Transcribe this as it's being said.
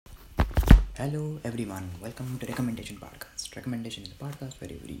Hello everyone, welcome to Recommendation Podcast. Recommendation is a podcast where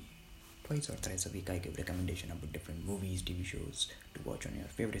every twice or thrice a week I give recommendation about different movies, TV shows to watch on your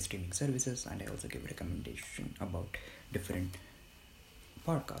favorite streaming services, and I also give recommendation about different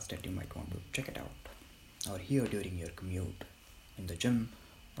podcasts that you might want to check it out or hear during your commute, in the gym,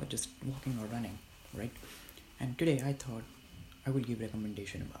 or just walking or running, right? And today I thought I will give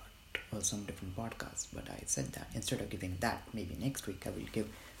recommendation about some different podcasts, but I said that instead of giving that, maybe next week I will give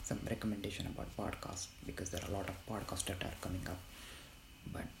some recommendation about podcasts because there are a lot of podcasts that are coming up.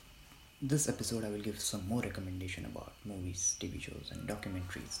 But this episode I will give some more recommendation about movies, TV shows, and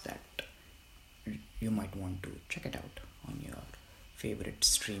documentaries that you might want to check it out on your favorite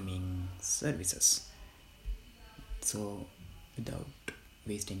streaming services. So, without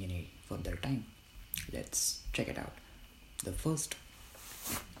wasting any further time, let's check it out. The first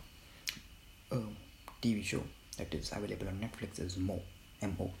TV show that is available on Netflix is MO.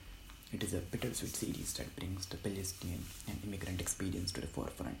 It is a bittersweet series that brings the Palestinian and immigrant experience to the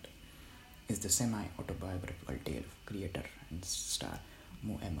forefront. It's the semi-autobiographical tale of creator and star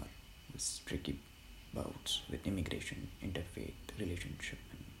Mo Emmer, whose tricky bouts with immigration, interfaith relationship,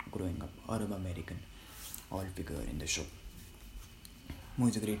 and growing up Arab American all figure in the show. Mo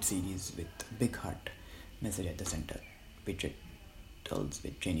is a great series with a big heart message at the center, which it tells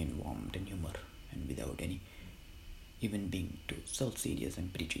with genuine warmth and humor, and without any even being too self-serious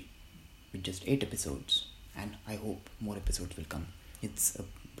and preachy. With just 8 episodes, and I hope more episodes will come. It's a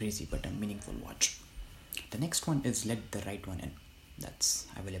breezy but a meaningful watch. The next one is Let the Right One In. That's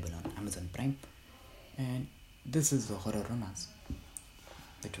available on Amazon Prime, and this is a horror romance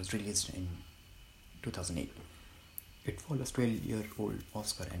which was released in 2008. It follows 12-year-old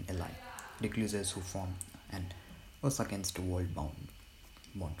Oscar and Eli, recluses who form an us against the world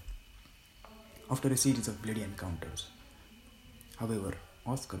bond. After a series of bloody encounters, however,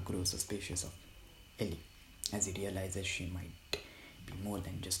 Oscar grows suspicious of Ellie as he realizes she might be more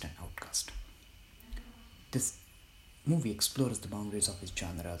than just an outcast. This movie explores the boundaries of his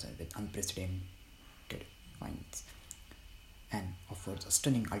genres with unprecedented finds and offers a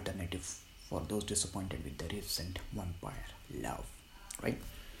stunning alternative for those disappointed with the recent vampire love. Right?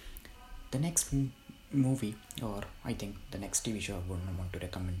 The next movie, or I think the next TV show I would want to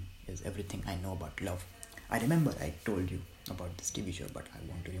recommend is Everything I Know About Love. I remember I told you about this TV show, but I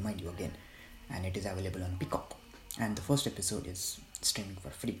want to remind you again. And it is available on Peacock. And the first episode is streaming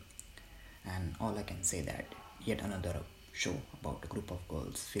for free. And all I can say that yet another show about a group of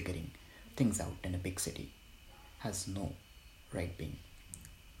girls figuring things out in a big city has no right being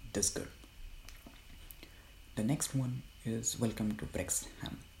this good. The next one is Welcome to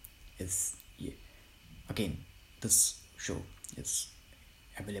Wrexham. Again, this show is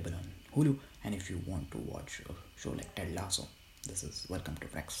available on Hulu, and if you want to watch a show like Ted Lasso, this is Welcome to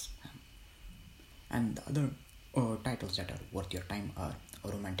Wrexham. And the other titles that are worth your time are a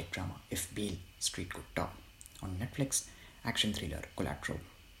romantic drama, If Beale Street Could Talk, on Netflix, action thriller Collateral,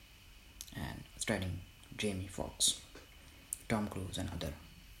 and starring Jamie Foxx, Tom Cruise, and other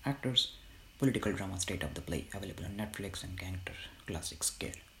actors. Political drama State of the Play, available on Netflix, and character classic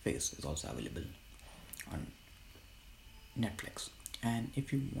Scareface is also available on Netflix. And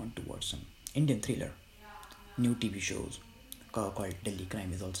if you want to watch some Indian thriller, new TV shows called Delhi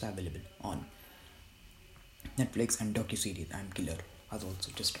Crime is also available on Netflix, and docuseries I'm Killer has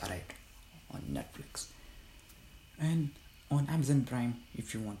also just arrived on Netflix. And on Amazon Prime,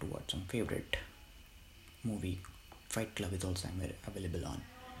 if you want to watch some favorite movie, Fight Club is also available on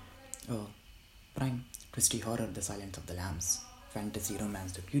Prime. Twisty horror, The Silence of the Lambs, fantasy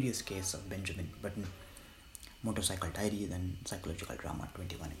romance, The Curious Case of Benjamin Button, motorcycle diaries, and psychological drama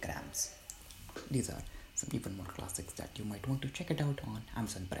 21 grams. These are some even more classics that you might want to check it out on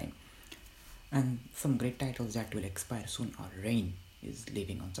Amazon Prime. And some great titles that will expire soon are Rain is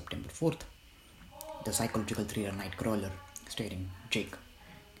leaving on September 4th, the psychological thriller Nightcrawler starring Jake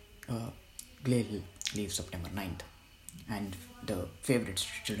Gyllenhaal leaves September 9th, and the favorite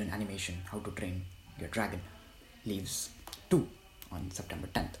children animation How to Train Your Dragon leaves 2 on September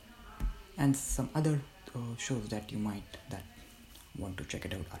 10th. And some other shows that you might want to check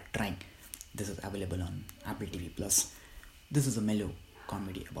it out are Trying. This is available on Apple TV Plus. This is a mellow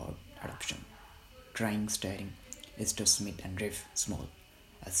comedy about adoption. Trying, starring Esther Smith and Rafe Small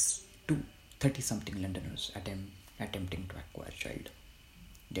as two 30-something Londoners attempting to acquire a child.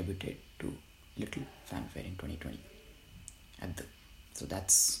 Debuted to little fanfare in 2020. So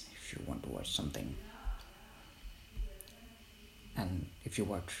that's if you want to watch something. And if you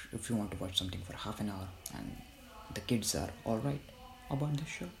want to watch something for half an hour and the kids are alright about this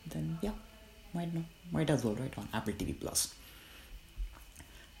show, then yeah, might as well, right, on Apple TV Plus.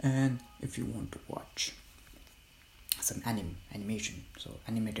 And if you want to watch some animation, so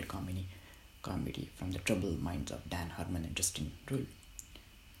animated comedy from the troubled minds of Dan Harmon and Justin Rule,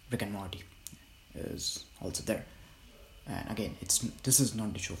 Rick and Morty is also there. And again, this is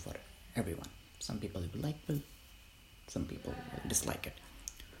not the show for everyone. Some people will like it, some people will dislike it.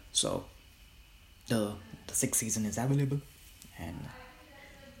 So the sixth season is available, and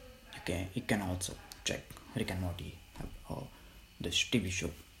you can also check Rick and Morty, this TV show,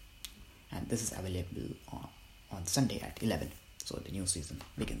 and this is available on Sunday at 11. So the new season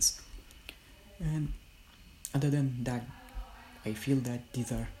begins. And other than that, I feel that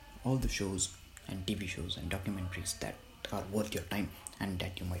these are all the shows and TV shows and documentaries that are worth your time and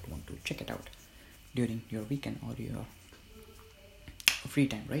that you might want to check it out during your weekend or your free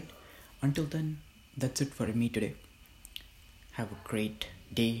time, right? Until then, that's it for me today. Have a great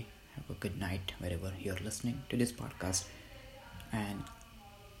day, have a good night wherever you're listening to this podcast, and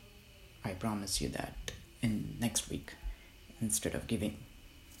I promise you that in next week, instead of giving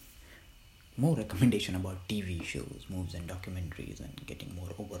more recommendation about TV shows, movies and documentaries and getting more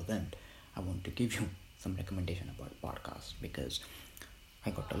overwhelmed, I want to give you some recommendation about podcasts, because I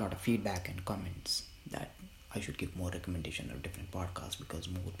got a lot of feedback and comments that I should give more recommendation of different podcasts because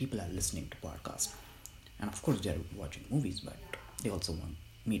more people are listening to podcasts. And of course they are watching movies, but they also want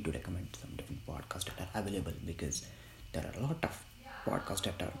me to recommend some different podcasts that are available, because there are a lot of podcasts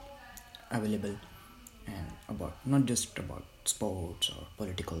that are available, and about not just about sports or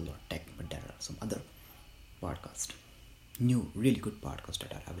political or tech, but there are some other podcasts, new really good podcasts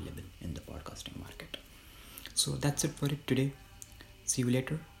that are available in the podcasting market. So that's it for it today. See you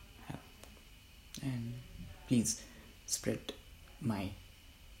later, and please spread my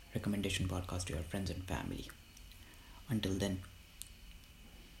recommendation podcast to your friends and family. Until then,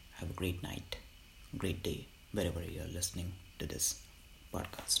 have a great night, great day, wherever you're listening to this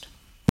podcast.